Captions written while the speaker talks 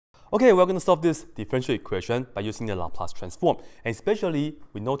Okay, we're going to solve this differential equation by using the Laplace transform. And especially,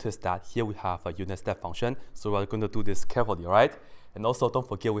 we notice that here we have a unit step function, so we're going to do this carefully, all right? And also, don't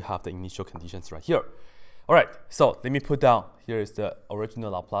forget we have the initial conditions right here. All right, so let me put down, here is the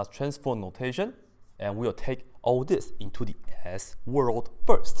original Laplace transform notation, and we'll take all this into the S world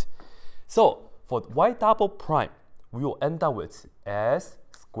first. So, for y double prime, we will end up with S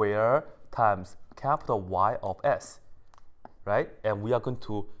squared times capital Y of S, right? And we are going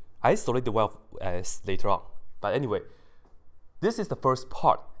to isolate the y of S later on. But anyway, this is the first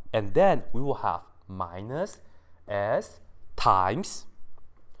part. And then we will have minus S times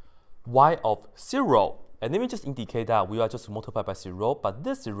y of 0. And let me just indicate that we are just multiplied by 0, but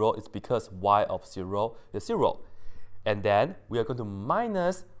this 0 is because y of 0 is 0. And then we are going to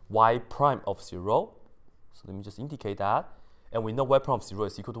minus y prime of 0. So let me just indicate that. And we know y prime of 0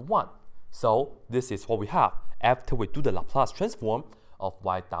 is equal to 1. So this is what we have after we do the Laplace transform of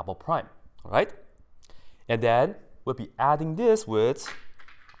y double prime, all right? And then we'll be adding this with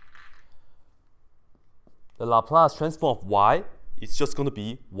the Laplace transform of y. It's just going to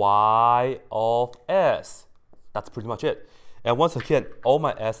be y of s. That's pretty much it. And once again, all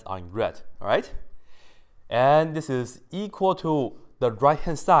my s are in red, all right? And this is equal to the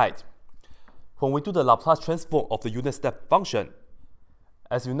right-hand side. When we do the Laplace transform of the unit step function,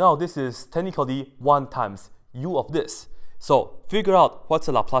 as you know, this is technically 1 times u of this. So figure out what's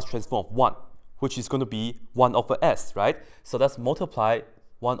the Laplace transform of 1, which is going to be 1 over s, right? So let's multiply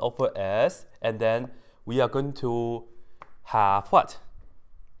 1 over s, and then we are going to have what?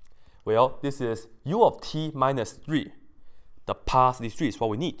 Well, this is u of t minus 3. The positive 3 is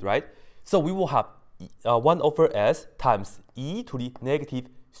what we need, right? So we will have 1 over s times e to the negative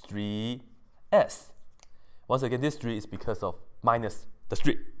 3s. Once again, this 3 is because of minus the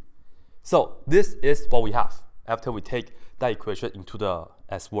 3. So this is what we have after we take that equation into the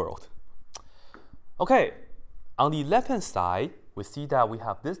S world. Okay, on the left-hand side, we see that we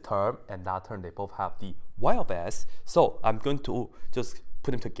have this term and that term, they both have the y of s. So I'm going to just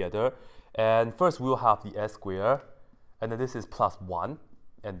put them together. And first we will have the s squared, and then this is plus 1.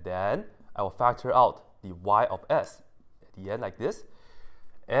 And then I will factor out the y of s at the end like this.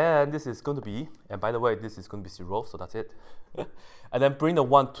 And this is going to be, and by the way, this is going to be 0, so that's it. And then bring the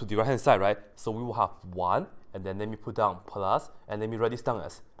 1 to the right-hand side, right? So we will have 1, and then let me put down plus, and let me write this down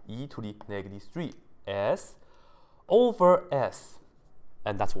as e to the negative 3s over s.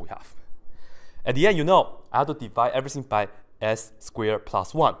 And that's what we have. At the end, you know, I have to divide everything by s squared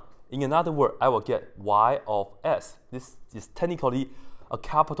plus 1. In another word, I will get y of s. This is technically a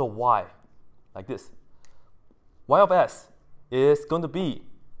capital Y, like this. Y of s is going to be,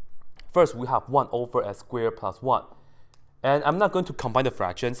 first we have 1 over s squared plus 1. And I'm not going to combine the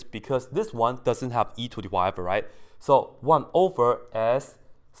fractions because this one doesn't have e to the y, right? So 1 over s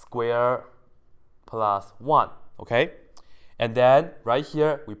squared plus 1, okay? And then right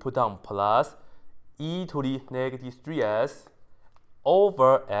here, we put down plus e to the negative 3s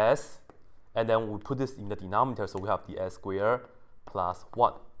over s. And then we put this in the denominator, so we have the s squared plus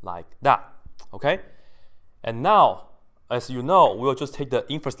 1, like that, okay? And now, as you know, we'll just take the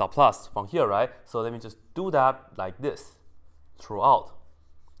inverse Laplace from here, right? So let me just do that like this throughout,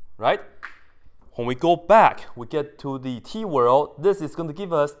 right? When we go back, we get to the t world. This is going to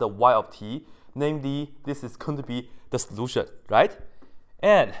give us the y of t. Namely, this is going to be the solution, right?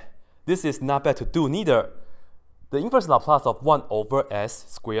 And this is not bad to do neither. The inverse Laplace of 1 over s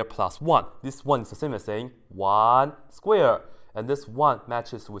squared plus 1. This one is the same as saying 1 squared. And this 1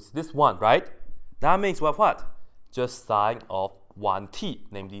 matches with this 1, right? That means we have what? Just sine of 1t,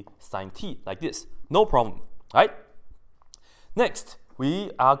 namely sine t, like this. No problem, right? Next, we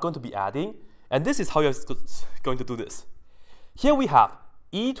are going to be adding, and this is how you're going to do this. Here we have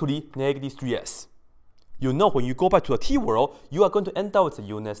e to the negative 3s. You know, when you go back to the t world, you are going to end up with a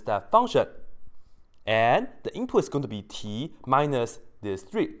unit step function. And the input is going to be t minus this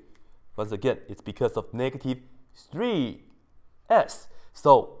 3. Once again, it's because of negative 3s.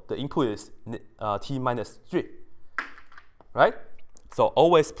 So the input is t minus 3, right? So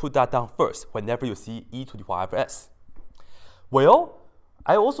always put that down first whenever you see e to the y over s. Well,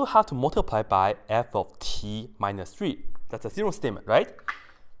 I also have to multiply by f of t minus 3. That's a theorem statement, right?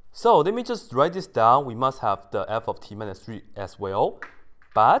 So let me just write this down. We must have the f of t minus 3 as well.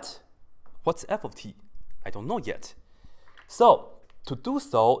 But what's f of t? I don't know yet. So to do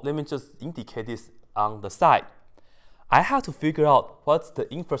so, let me just indicate this on the side. I have to figure out what's the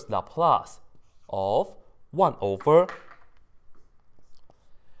inverse Laplace of 1 over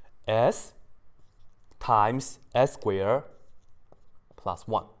s times s squared plus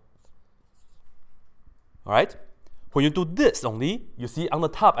 1. All right? When you do this only, you see on the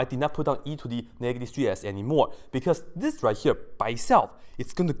top, I did not put down e to the negative 3s anymore, because this right here by itself,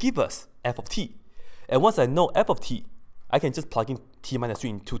 it's going to give us f of t. And once I know f of t, I can just plug in t minus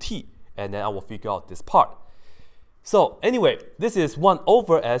 3 into t, and then I will figure out this part. So anyway, this is 1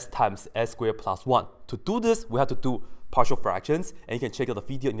 over s times s squared plus 1. To do this, we have to do partial fractions, and you can check out the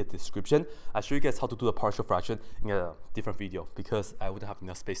video in the description. I'll show you guys how to do the partial fraction in a different video, because I wouldn't have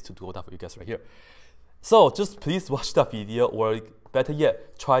enough space to do all that for you guys right here. So just please watch that video, or better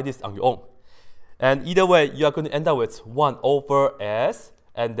yet, try this on your own. And either way, you are going to end up with 1 over s,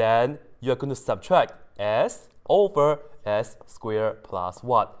 and then you are going to subtract s over s squared plus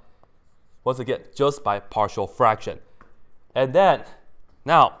 1. Once again, just by partial fraction. And then,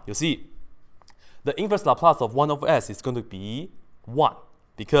 now, you see, the inverse Laplace of 1 over s is going to be 1,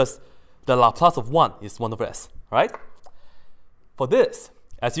 because the Laplace of 1 is 1 over s, right? For this,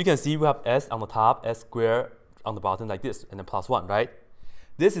 as you can see, we have s on the top, s squared on the bottom like this, and then plus 1, right?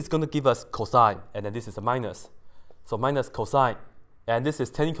 This is going to give us cosine, and then this is a minus. So minus cosine, and this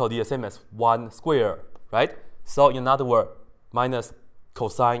is technically the same as 1 squared, right? So in other words, minus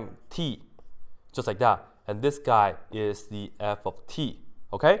cosine t, just like that. And this guy is the f of t,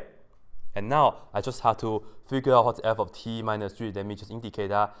 okay? And now I just have to figure out what's f of t minus 3. Let me just indicate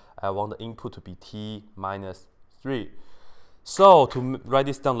that I want the input to be t minus 3. So to write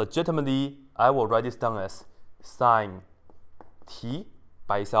this down legitimately, I will write this down as sine t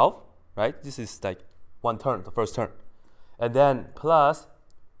by itself, right? This is like one term, the first term. And then plus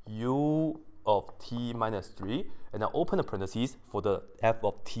u of t minus 3, and then open the parentheses for the f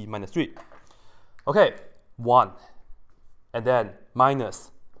of t minus 3. Okay, 1, and then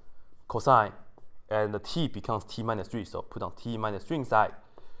minus cosine, and the t becomes t minus 3, so put on t minus 3 inside,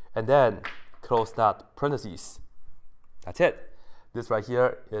 and then close that parentheses. That's it. This right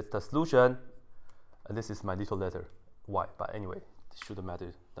here is the solution, and this is my little letter y, but anyway, it shouldn't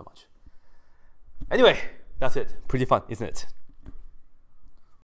matter that much. Anyway, that's it. Pretty fun, isn't it?